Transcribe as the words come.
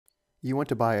You want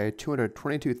to buy a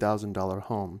 $222,000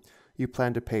 home. You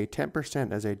plan to pay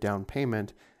 10% as a down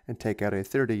payment and take out a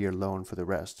 30-year loan for the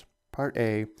rest. Part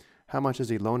A, how much is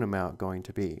the loan amount going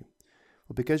to be?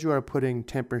 Well, because you are putting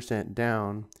 10%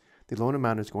 down, the loan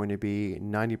amount is going to be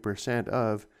 90%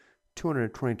 of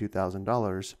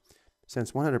 $222,000,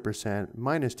 since 100%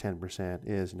 minus 10%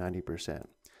 is 90%.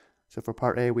 So for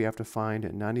part A, we have to find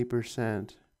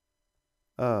 90%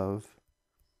 of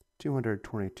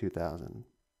 $222,000.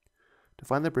 To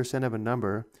find the percent of a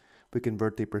number, we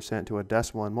convert the percent to a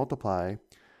decimal and multiply.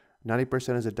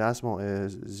 90% as a decimal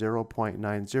is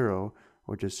 0.90,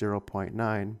 which is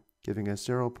 0.9, giving us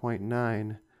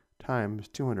 0.9 times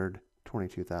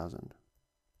 222,000.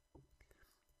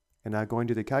 And now going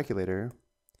to the calculator,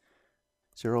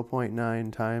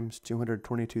 0.9 times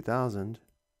 222,000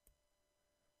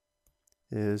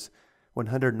 is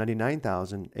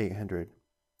 199,800.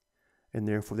 And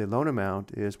therefore the loan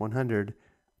amount is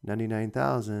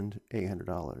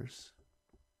 $199,800.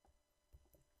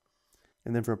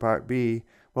 And then for part B,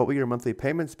 what will your monthly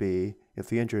payments be if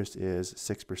the interest is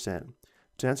 6%?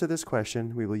 To answer this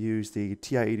question, we will use the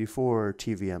TI-84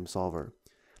 TVM Solver.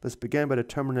 Let's begin by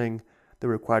determining the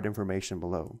required information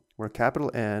below, where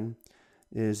capital N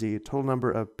is the total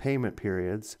number of payment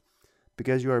periods.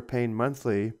 Because you are paying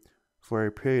monthly for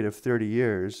a period of 30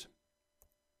 years,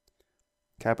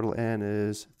 capital N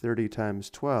is 30 times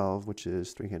 12, which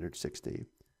is 360.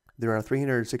 There are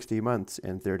 360 months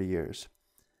in 30 years.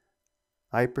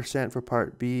 I% for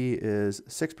part B is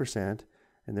 6%,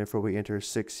 and therefore we enter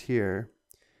 6 here.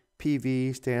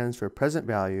 PV stands for present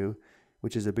value,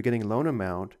 which is the beginning loan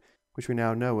amount, which we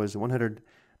now know is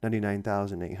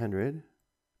 $199,800.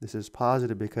 This is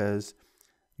positive because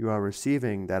you are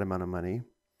receiving that amount of money.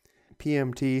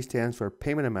 PMT stands for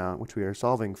payment amount, which we are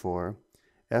solving for.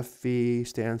 FV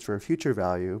stands for future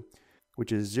value,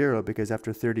 which is 0 because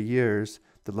after 30 years,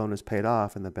 the loan is paid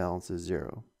off and the balance is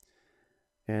 0.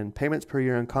 And payments per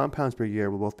year and compounds per year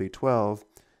will both be 12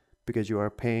 because you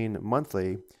are paying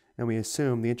monthly, and we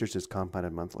assume the interest is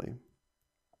compounded monthly.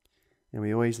 And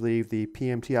we always leave the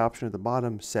PMT option at the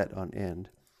bottom set on end.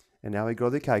 And now we go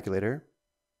to the calculator,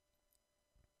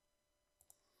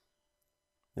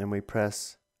 and we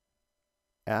press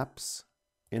apps,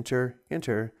 enter,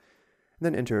 enter, and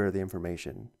then enter the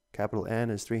information. Capital N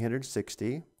is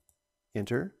 360,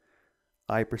 enter.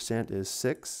 I% is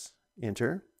 6,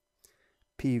 enter.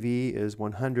 PV is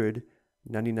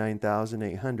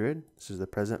 199,800. This is the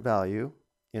present value.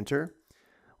 Enter.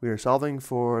 We are solving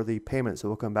for the payment, so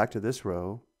we'll come back to this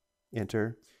row.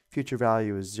 Enter. Future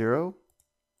value is 0.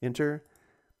 Enter.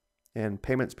 And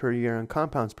payments per year and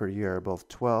compounds per year are both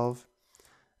 12.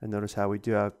 And notice how we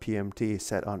do have PMT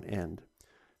set on end.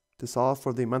 To solve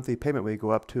for the monthly payment, we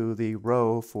go up to the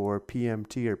row for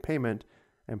PMT or payment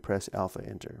and press alpha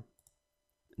enter.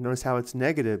 Notice how it's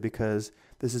negative because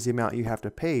this is the amount you have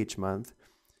to pay each month,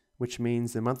 which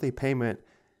means the monthly payment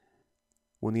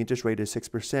when the interest rate is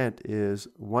 6% is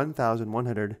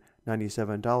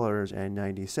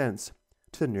 $1,197.90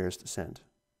 to the nearest cent.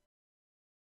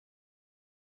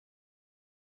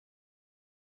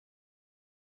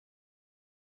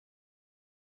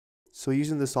 So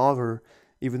using the solver,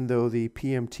 even though the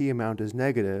PMT amount is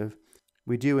negative,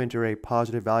 we do enter a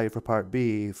positive value for part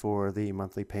B for the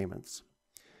monthly payments.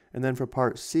 And then for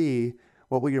part C,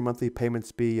 what will your monthly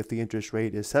payments be if the interest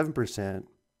rate is 7%?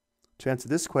 To answer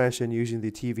this question using the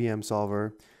TVM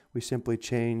solver, we simply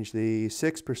change the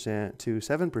 6% to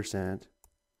 7%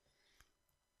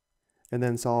 and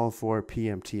then solve for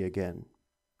PMT again.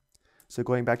 So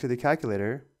going back to the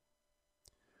calculator,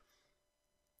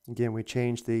 again we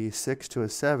change the 6 to a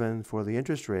 7 for the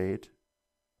interest rate.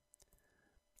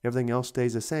 Everything else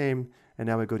stays the same, and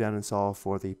now we go down and solve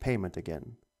for the payment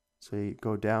again. So you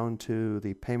go down to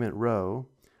the payment row.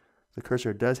 The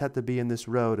cursor does have to be in this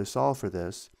row to solve for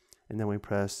this, and then we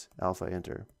press alpha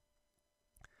enter.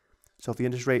 So if the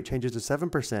interest rate changes to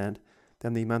 7%,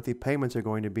 then the monthly payments are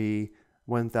going to be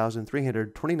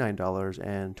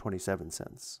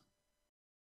 $1,329.27.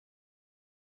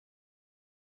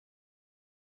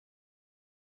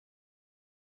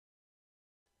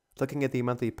 Looking at the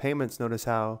monthly payments, notice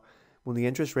how when the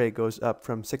interest rate goes up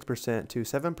from 6% to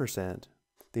 7%,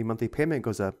 the monthly payment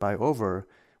goes up by over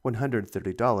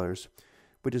 $130,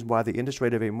 which is why the interest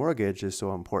rate of a mortgage is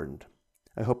so important.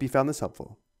 I hope you found this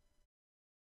helpful.